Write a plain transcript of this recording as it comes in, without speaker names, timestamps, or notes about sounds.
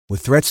With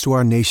threats to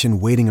our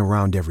nation waiting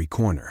around every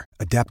corner,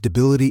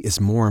 adaptability is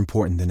more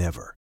important than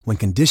ever. When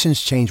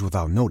conditions change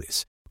without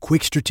notice,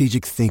 quick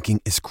strategic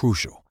thinking is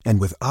crucial.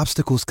 And with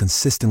obstacles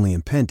consistently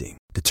impending,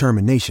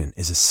 determination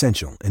is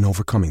essential in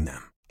overcoming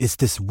them. It's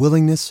this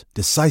willingness,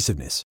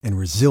 decisiveness, and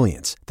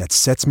resilience that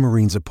sets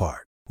Marines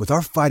apart. With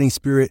our fighting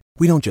spirit,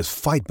 we don't just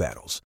fight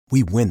battles,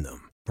 we win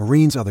them.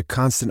 Marines are the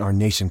constant our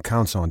nation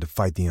counts on to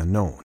fight the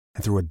unknown.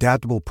 And through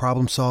adaptable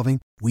problem solving,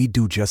 we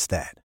do just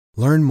that.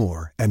 Learn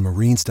more at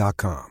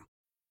marines.com.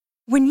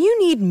 When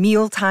you need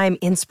mealtime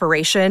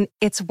inspiration,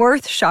 it's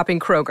worth shopping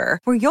Kroger,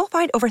 where you'll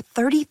find over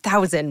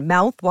 30,000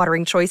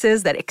 mouth-watering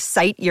choices that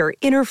excite your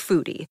inner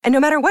foodie. And no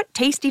matter what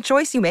tasty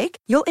choice you make,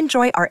 you'll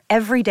enjoy our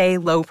everyday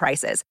low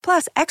prices,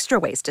 plus extra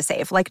ways to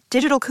save, like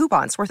digital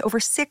coupons worth over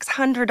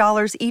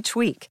 $600 each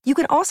week. You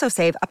can also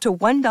save up to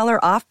 $1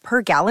 off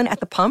per gallon at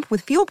the pump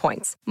with fuel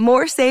points.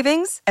 More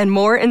savings and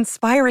more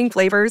inspiring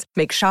flavors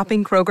make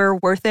shopping Kroger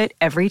worth it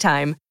every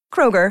time.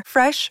 Kroger,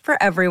 fresh for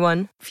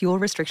everyone. Fuel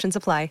restrictions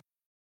apply.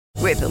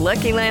 With the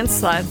Lucky Land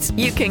Slots,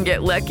 you can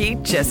get lucky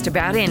just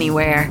about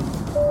anywhere.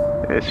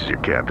 This is your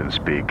captain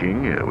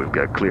speaking. We've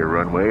got clear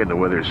runway and the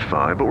weather's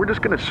fine, but we're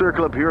just going to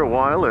circle up here a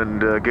while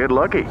and get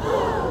lucky.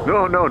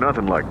 No,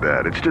 nothing like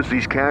that. It's just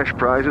these cash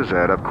prizes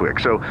add up quick.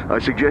 So I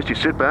suggest you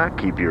sit back,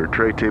 keep your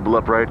tray table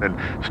upright, and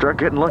start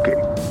getting lucky.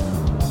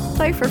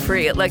 Play for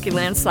free at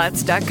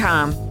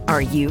LuckyLandSlots.com.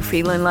 Are you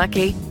feeling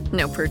lucky?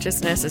 No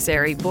purchase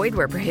necessary. Void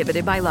where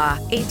prohibited by law.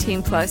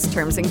 18 plus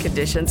terms and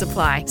conditions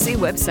apply. See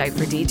website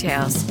for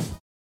details.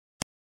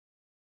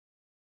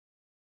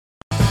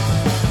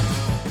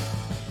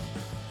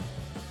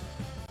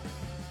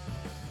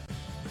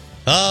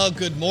 Oh,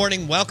 good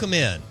morning. Welcome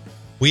in.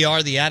 We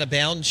are the Out of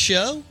Bounds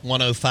Show,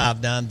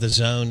 105.9 The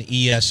Zone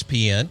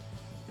ESPN.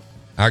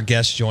 Our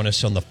guests join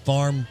us on the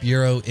Farm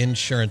Bureau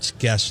Insurance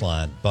guest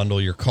line.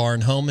 Bundle your car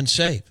and home and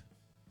save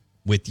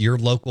with your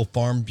local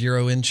Farm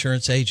Bureau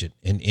insurance agent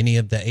in any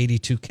of the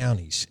 82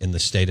 counties in the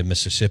state of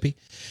Mississippi.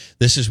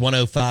 This is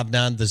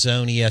 105.9 The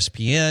Zone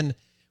ESPN.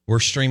 We're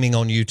streaming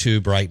on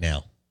YouTube right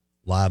now,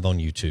 live on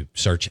YouTube.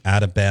 Search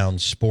Out of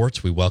Bounds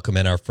Sports. We welcome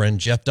in our friend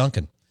Jeff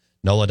Duncan,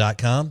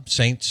 NOLA.com,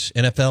 Saints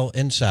NFL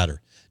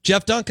Insider.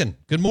 Jeff Duncan,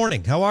 good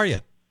morning. How are you?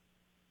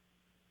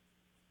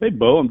 Hey,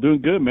 Bo. I'm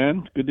doing good,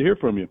 man. Good to hear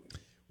from you.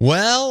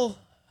 Well,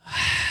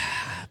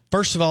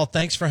 first of all,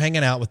 thanks for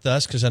hanging out with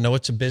us because I know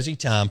it's a busy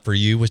time for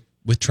you with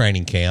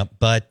training camp.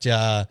 But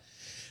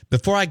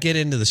before I get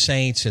into the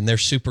Saints and their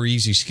super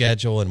easy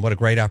schedule and what a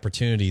great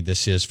opportunity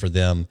this is for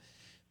them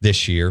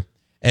this year,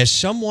 as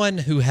someone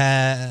who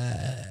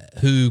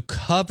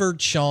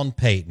covered Sean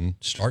Payton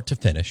start to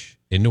finish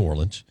in New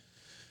Orleans,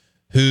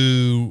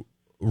 who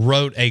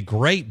wrote a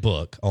great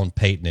book on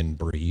Payton and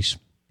Breeze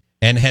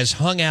and has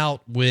hung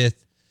out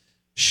with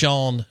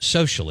Sean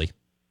socially,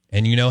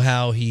 and you know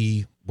how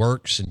he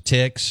works and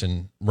ticks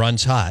and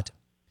runs hot.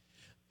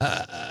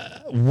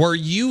 Were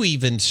you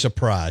even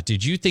surprised?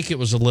 Did you think it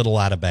was a little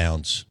out of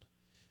bounds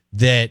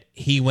that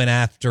he went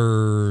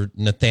after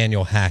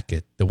Nathaniel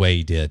Hackett the way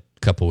he did a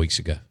couple weeks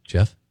ago,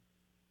 Jeff?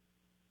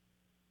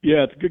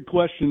 Yeah, it's a good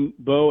question,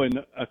 Bo. And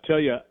I tell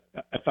you,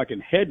 if I can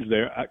hedge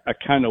there, I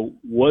kind of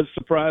was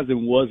surprised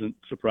and wasn't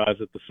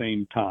surprised at the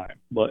same time.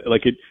 But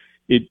like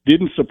it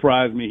didn't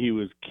surprise me. He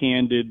was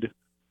candid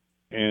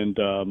and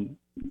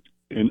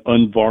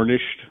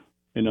unvarnished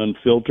and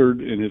unfiltered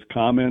in his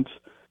comments.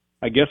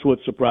 I guess what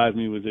surprised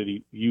me was that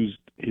he used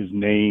his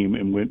name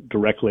and went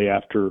directly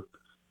after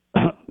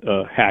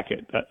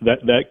Hackett.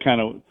 That kind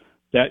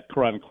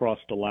of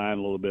crossed the line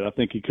a little bit. I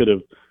think he could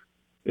have,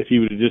 if he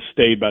would have just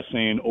stayed by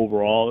saying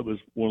overall it was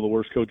one of the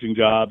worst coaching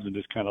jobs and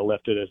just kind of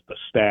left it as the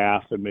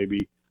staff and maybe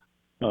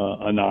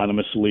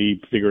anonymously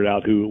figured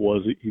out who it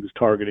was he was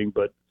targeting.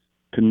 But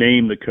to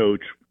name the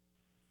coach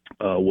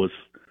was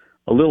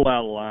a little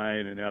out of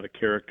line and out of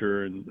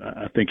character, and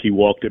I think he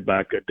walked it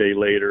back a day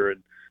later.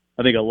 And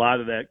I think a lot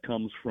of that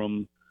comes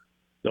from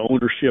the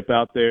ownership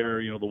out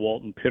there, the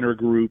Walton Penner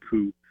Group,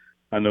 who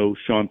I know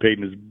Sean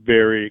Payton is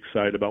very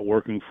excited about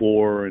working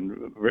for and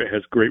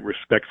has great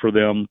respect for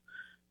them.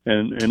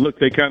 And look,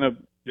 they kind of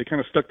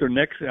stuck their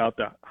necks out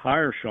to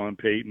hire Sean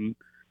Payton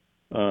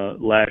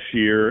last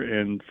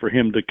year, and for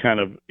him to kind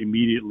of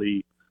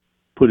immediately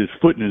put his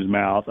foot in his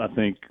mouth, I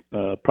think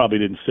probably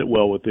didn't sit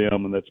well with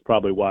them, and that's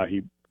probably why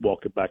he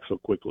walked it back so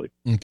quickly.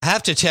 I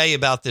have to tell you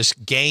about this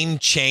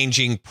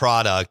game-changing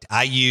product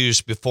I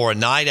use before a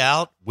night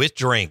out with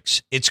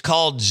drinks. It's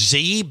called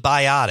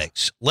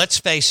Z-Biotics. Let's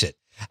face it,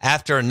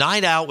 after a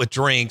night out with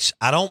drinks,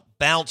 I don't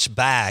bounce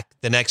back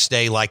the next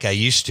day like I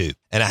used to,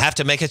 and I have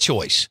to make a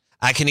choice.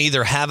 I can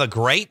either have a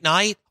great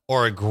night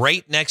or a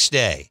great next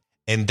day,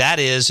 and that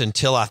is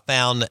until I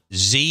found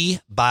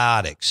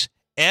Z-Biotics.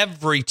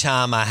 Every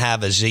time I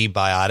have a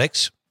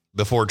Z-Biotics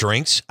before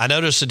drinks, I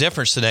notice a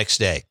difference the next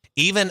day.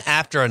 Even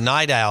after a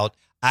night out,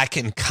 I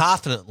can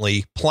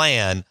confidently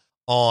plan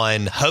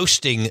on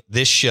hosting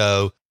this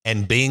show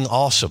and being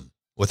awesome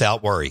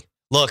without worry.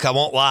 Look, I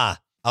won't lie.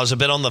 I was a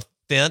bit on the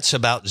fence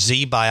about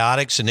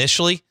Z-Biotics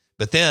initially,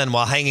 but then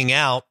while hanging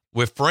out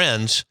with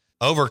friends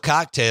over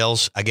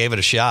cocktails, I gave it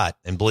a shot.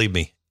 And believe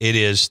me, It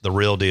is the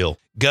real deal.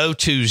 Go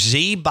to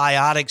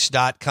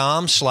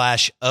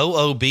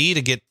zbiotics.com/OOB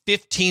to get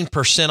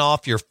 15%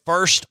 off your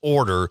first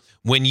order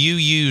when you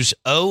use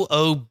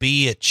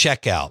OOB at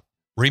checkout.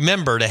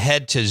 Remember to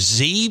head to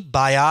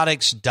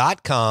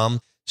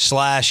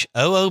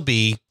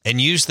zbiotics.com/OOB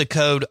and use the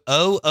code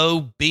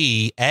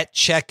OOB at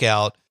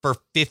checkout for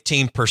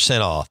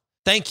 15% off.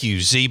 Thank you,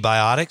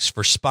 ZBiotics,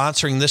 for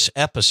sponsoring this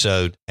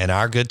episode and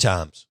our good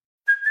times.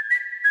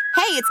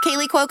 Hey, it's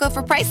Kaylee Cuoco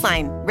for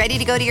Priceline. Ready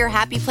to go to your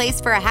happy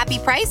place for a happy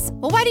price?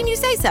 Well, why didn't you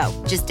say so?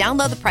 Just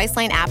download the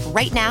Priceline app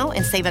right now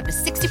and save up to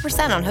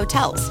 60% on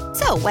hotels.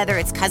 So whether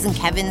it's Cousin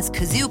Kevin's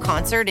Kazoo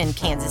Concert in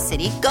Kansas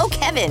City, go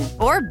Kevin,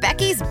 or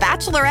Becky's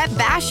Bachelorette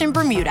Bash in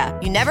Bermuda,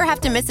 you never have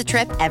to miss a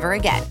trip ever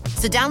again.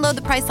 So download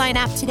the Priceline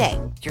app today.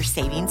 Your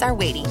savings are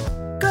waiting.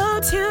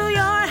 Go to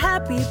your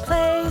happy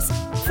place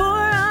for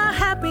a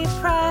happy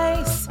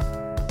price.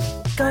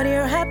 Go to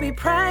your happy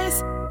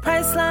price,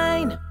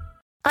 Priceline.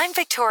 I'm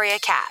Victoria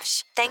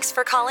Cash. Thanks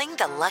for calling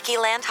the Lucky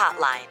Land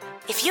Hotline.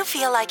 If you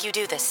feel like you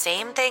do the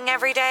same thing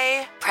every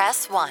day,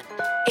 press 1.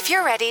 If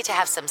you're ready to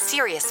have some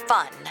serious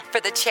fun for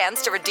the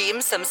chance to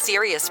redeem some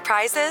serious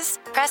prizes,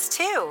 press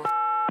 2.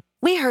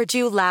 We heard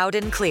you loud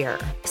and clear.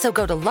 So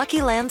go to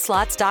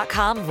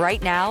LuckyLandSlots.com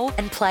right now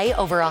and play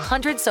over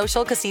 100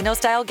 social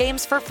casino-style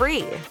games for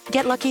free.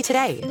 Get lucky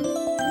today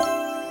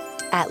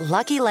at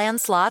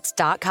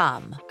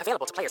LuckyLandSlots.com.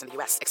 Available to players in the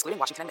U.S., excluding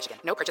Washington and Michigan.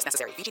 No purchase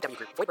necessary. VGW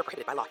Group. Void where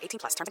prohibited by law.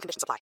 18+. Terms and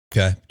conditions apply.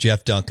 Okay.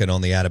 Jeff Duncan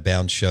on the Out of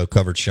Bounds show,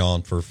 covered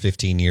Sean for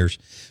 15 years.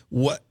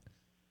 What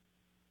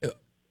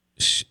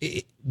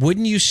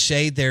wouldn't you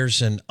say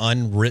there's an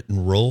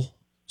unwritten rule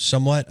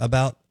somewhat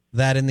about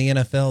that in the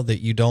NFL, that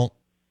you don't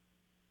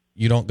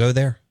go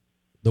there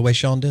the way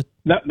Sean did?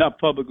 Not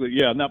publicly.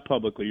 Yeah, not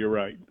publicly. You're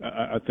right.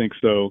 I think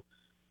so.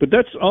 But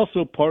that's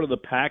also part of the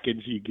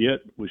package you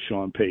get with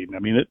Sean Payton. I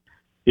mean,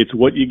 it's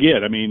what you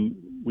get. I mean,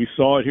 we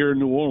saw it here in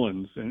New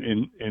Orleans,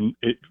 and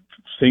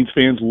Saints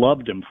fans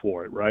loved him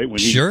for it, right? When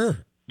he's doing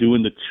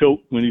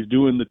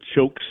the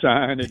choke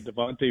sign at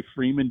Devontae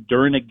Freeman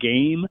during a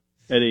game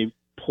at a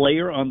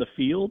player on the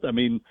field. I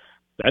mean,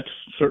 that's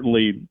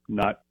certainly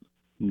not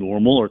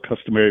normal or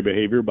customary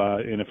behavior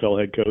by an NFL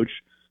head coach.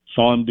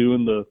 Saw him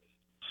doing the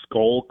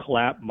skull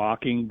clap,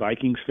 mocking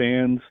Vikings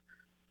fans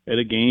at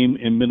a game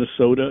in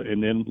Minnesota,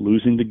 and then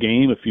losing the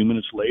game a few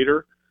minutes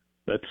later.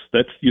 That's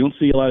you don't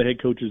see a lot of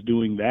head coaches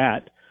doing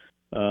that.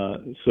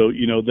 So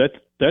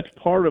that's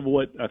part of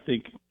what I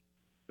think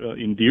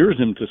endears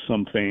him to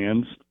some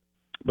fans,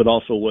 but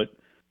also what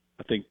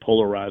I think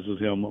polarizes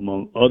him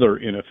among other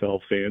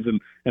NFL fans.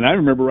 And I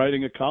remember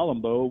writing a column,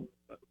 Bo,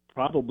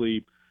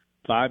 probably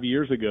 5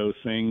 years ago,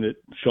 saying that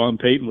Sean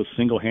Payton was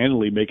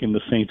single-handedly making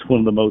the Saints one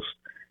of the most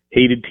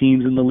hated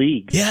teams in the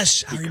league.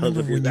 Yes, I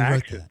remember when you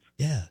wrote that.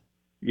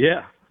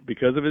 Yeah,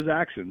 because of his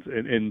actions.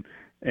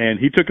 And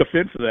he took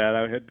offense to that.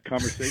 I had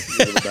conversations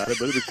with him about it,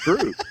 but it was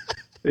true.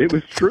 It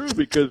was true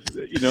because,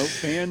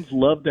 fans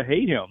love to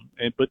hate him.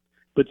 But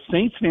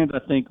Saints fans, I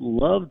think,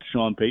 loved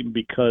Sean Payton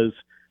because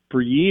for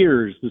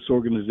years this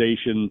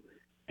organization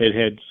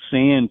had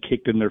sand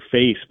kicked in their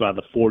face by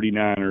the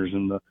 49ers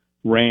and the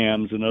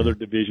Rams and other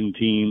division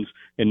teams,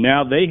 and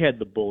now they had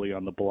the bully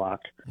on the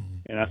block,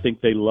 and I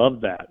think they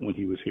loved that when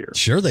he was here.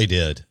 Sure they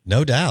did,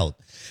 no doubt.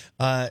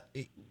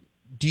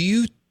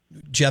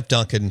 Jeff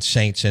Duncan,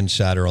 Saints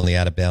insider on the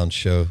Out of Bounds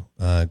show,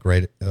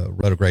 wrote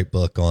a great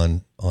book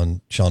on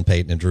Sean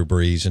Payton and Drew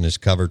Brees, and has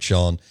covered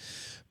Sean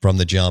from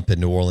the jump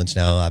in New Orleans.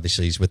 Now,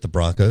 obviously, he's with the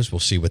Broncos. We'll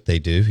see what they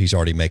do. He's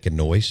already making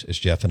noise, as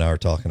Jeff and I are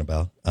talking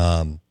about.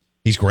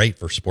 He's great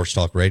for Sports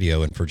Talk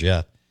Radio and for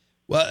Jeff.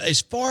 Well, as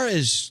far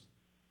as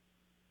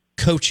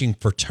coaching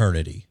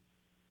fraternity,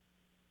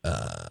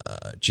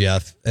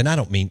 Jeff, and I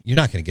don't mean you're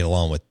not going to get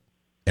along with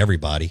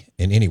everybody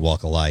in any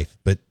walk of life,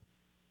 but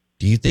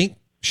do you think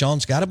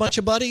Sean's got a bunch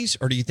of buddies,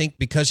 or do you think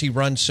because he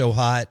runs so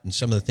hot and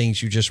some of the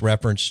things you just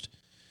referenced,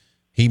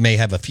 he may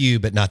have a few,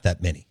 but not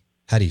that many?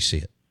 How do you see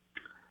it?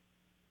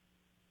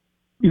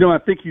 I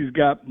think he's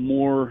got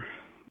more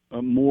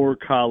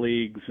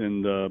colleagues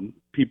and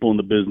people in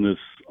the business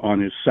on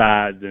his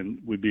side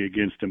than would be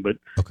against him. But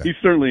he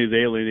certainly has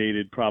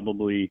alienated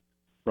probably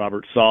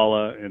Robert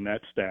Saleh and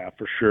that staff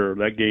for sure.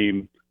 That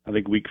game, I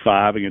think week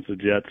 5 against the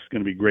Jets, is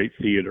going to be great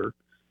theater.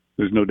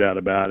 There's no doubt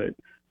about it.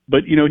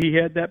 But, he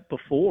had that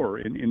before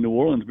in New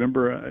Orleans.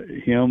 Remember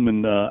him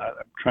and I'm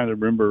trying to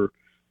remember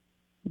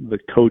the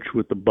coach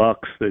with the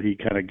Bucks that he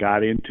kind of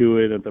got into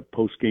it at the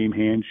post-game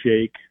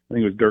handshake. I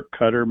think it was Dirk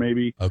Cutter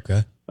maybe.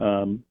 Okay.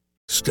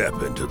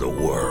 Step into the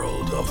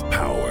world of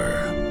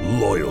power,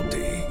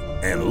 loyalty,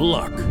 and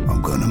luck.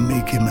 I'm going to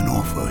make him an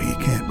offer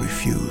he can't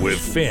refuse. With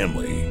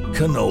family,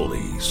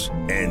 cannolis,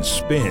 and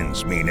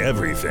spins mean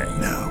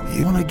everything. Now,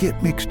 you want to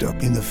get mixed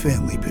up in the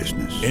family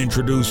business.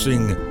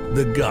 Introducing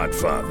The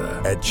Godfather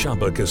at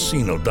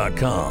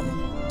ChumbaCasino.com.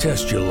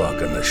 Test your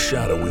luck in the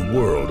shadowy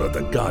world of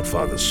The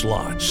Godfather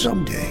slot.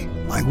 Someday,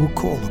 I will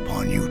call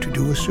upon you to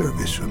do a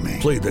service for me.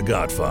 Play The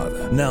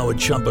Godfather now at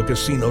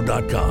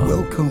ChumbaCasino.com.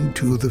 Welcome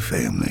to the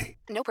family.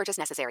 No purchase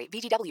necessary.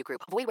 VGW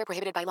Group. Void where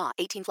prohibited by law.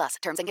 18+.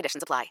 Terms and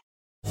conditions apply.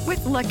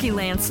 With Lucky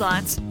Land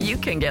Slots, you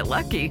can get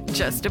lucky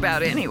just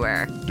about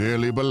anywhere.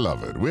 Dearly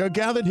beloved, we are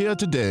gathered here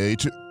today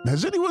to...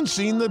 Has anyone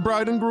seen the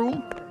bride and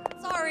groom?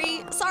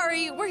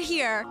 Sorry, we're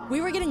here.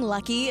 We were getting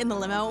lucky in the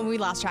limo and we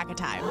lost track of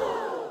time.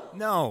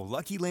 No,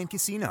 Lucky Land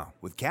Casino,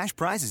 with cash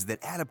prizes that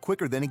add up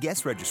quicker than a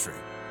guest registry.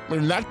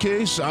 In that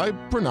case, I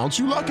pronounce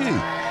you lucky.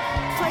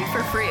 Play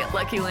for free at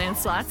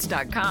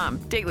LuckyLandSlots.com.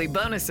 Daily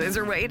bonuses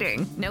are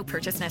waiting. No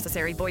purchase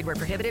necessary. Void where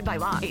prohibited by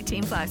law.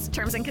 18+.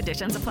 Terms and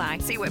conditions apply.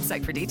 See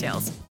website for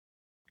details.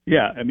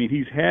 Yeah, I mean,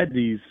 he's had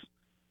these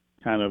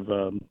kind of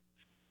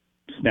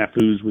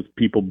snafus with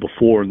people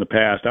before in the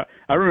past.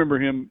 I remember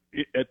him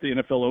at the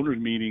NFL owners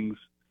meetings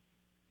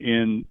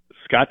in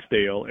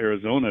Scottsdale,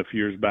 Arizona, a few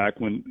years back,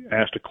 when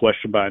asked a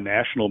question by a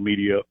national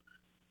media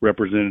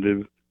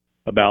representative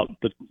about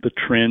the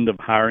trend of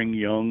hiring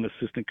young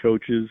assistant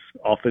coaches,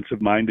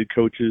 offensive-minded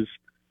coaches,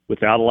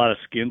 without a lot of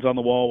skins on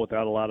the wall,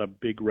 without a lot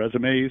of big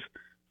resumes.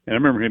 And I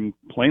remember him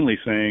plainly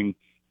saying,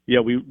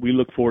 yeah, we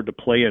look forward to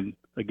playing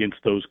against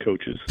those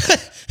coaches.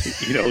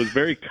 It was a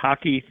very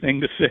cocky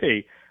thing to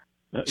say.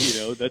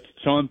 That's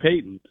Sean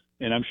Payton.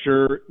 And I'm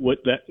sure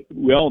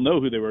we all know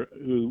who they were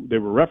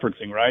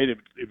referencing, right? It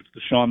was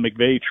the Sean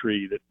McVay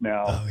tree that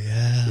now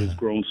has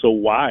grown so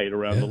wide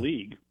around the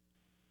league.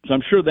 So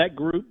I'm sure that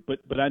group,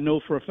 but I know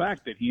for a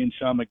fact that he and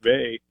Sean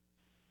McVay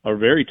are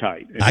very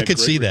tight. And I could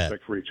see that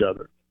for each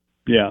other.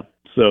 Yeah.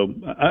 So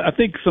I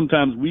think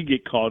sometimes we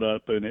get caught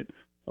up in it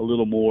a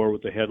little more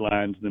with the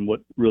headlines than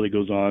what really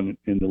goes on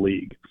in the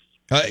league.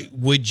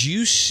 Would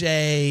you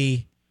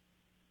say,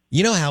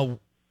 how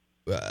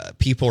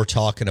people are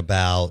talking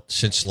about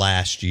since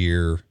last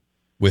year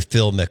with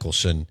Phil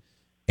Mickelson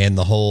and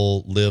the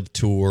whole Live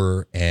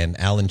Tour and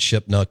Alan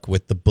Shipnuck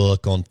with the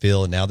book on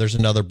Phil. And now there's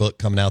another book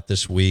coming out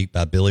this week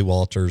by Billy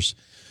Walters,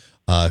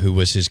 who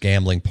was his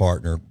gambling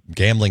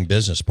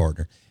business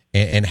partner,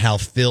 and how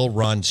Phil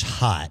runs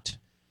hot.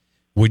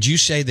 Would you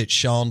say that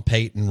Sean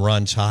Payton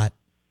runs hot?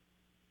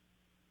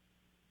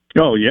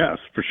 Oh, yes,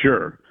 for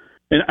sure.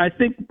 And I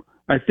think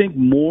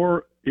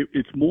more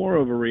it's more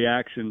of a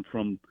reaction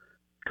from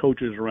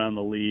coaches around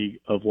the league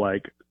of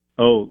like,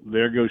 oh,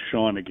 there goes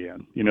Sean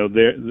again.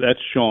 That's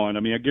Sean. I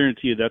mean, I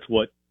guarantee you that's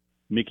what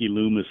Mickey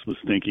Loomis was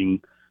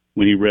thinking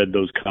when he read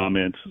those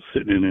comments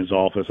sitting in his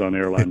office on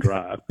Airline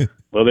Drive.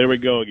 Well, there we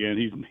go again.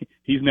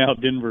 He's now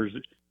Denver's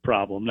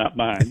problem, not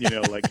mine.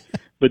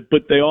 But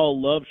they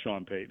all love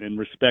Sean Payton and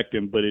respect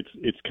him. But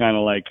it's kind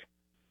of like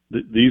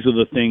these are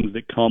the things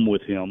that come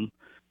with him.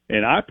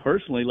 And I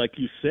personally, like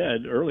you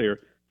said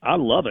earlier, I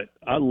love it.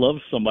 I love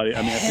somebody.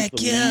 I mean, I think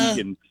the league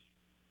and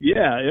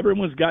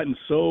everyone's gotten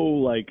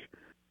so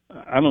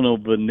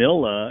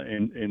vanilla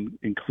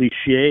and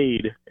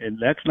cliched, and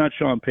that's not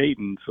Sean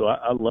Payton, so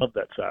I love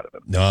that side of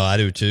it. No, I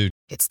do too.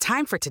 It's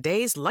time for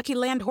today's Lucky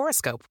Land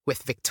horoscope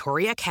with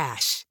Victoria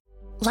Cash.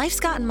 Life's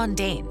gotten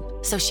mundane,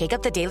 so shake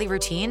up the daily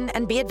routine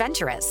and be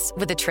adventurous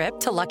with a trip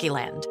to Lucky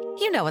Land.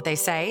 You know what they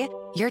say,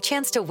 your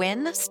chance to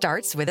win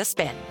starts with a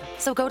spin.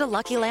 So go to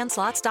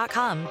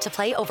LuckyLandSlots.com to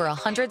play over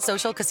 100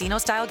 social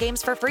casino-style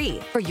games for free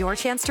for your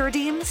chance to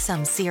redeem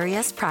some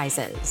serious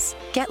prizes.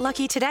 Get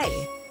lucky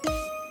today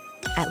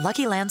at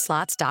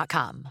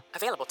LuckyLandSlots.com.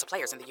 Available to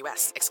players in the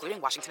U.S., excluding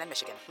Washington and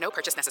Michigan. No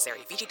purchase necessary.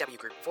 VGW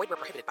Group. Void where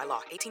prohibited by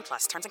law.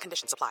 18+. Terms and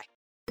conditions apply.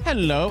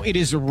 Hello, it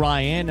is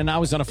Ryan, and I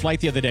was on a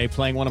flight the other day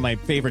playing one of my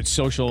favorite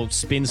social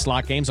spin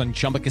slot games on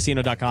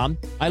ChumbaCasino.com.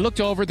 I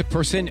looked over at the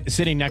person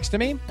sitting next to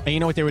me, and you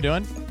know what they were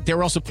doing? They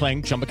were also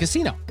playing Chumba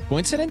Casino.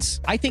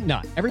 Coincidence? I think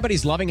not.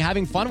 Everybody's loving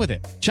having fun with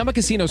it. Chumba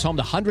Casino is home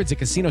to hundreds of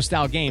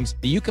casino-style games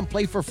that you can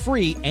play for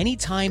free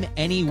anytime,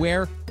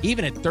 anywhere,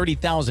 even at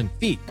 30,000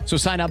 feet. So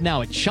sign up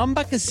now at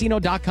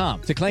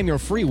ChumbaCasino.com to claim your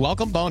free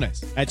welcome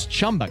bonus. That's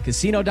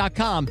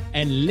ChumbaCasino.com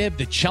and live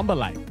the Chumba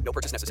life. No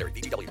purchase necessary.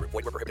 VGW Group.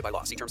 Void where prohibited by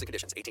law. See terms and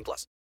conditions.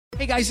 18+.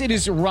 Hey guys, it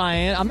is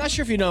Ryan. I'm not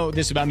sure if you know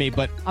this about me,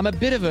 but I'm a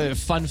bit of a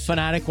fun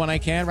fanatic when I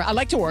can. I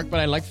like to work, but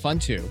I like fun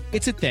too.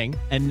 It's a thing.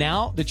 And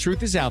now the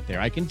truth is out there.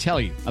 I can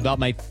tell you about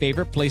my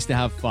favorite place to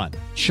have fun.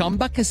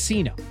 Chumba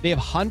Casino. They have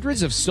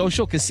hundreds of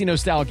social casino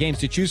style games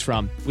to choose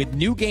from with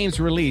new games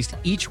released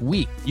each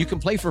week. You can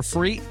play for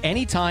free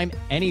anytime,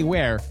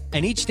 anywhere.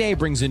 And each day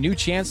brings a new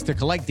chance to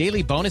collect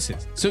daily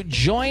bonuses. So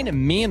join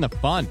me in the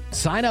fun.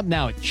 Sign up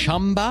now at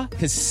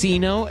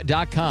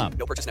ChumbaCasino.com.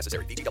 No purchase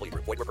necessary. VGW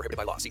Group. Void where prohibited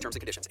by law. See terms and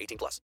conditions.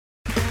 18+.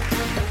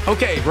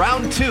 Okay,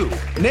 round two.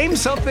 Name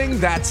something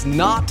that's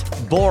not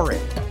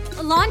boring.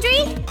 A laundry?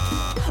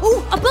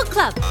 Ooh, a book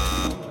club.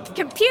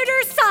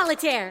 Computer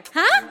solitaire,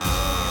 huh?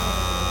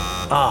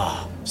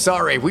 Ah,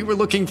 sorry, we were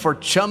looking for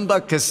Chumba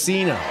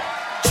Casino.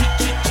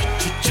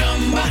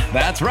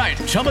 That's right,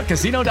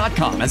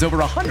 ChumbaCasino.com has over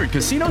 100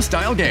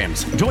 casino-style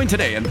games. Join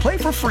today and play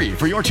for free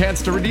for your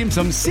chance to redeem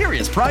some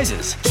serious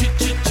prizes.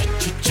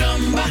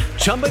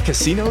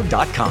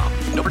 ChumbaCasino.com.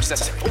 No purchase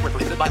necessary. Void where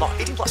prohibited by law.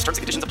 18+. Terms and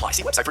conditions apply.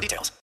 See website for details.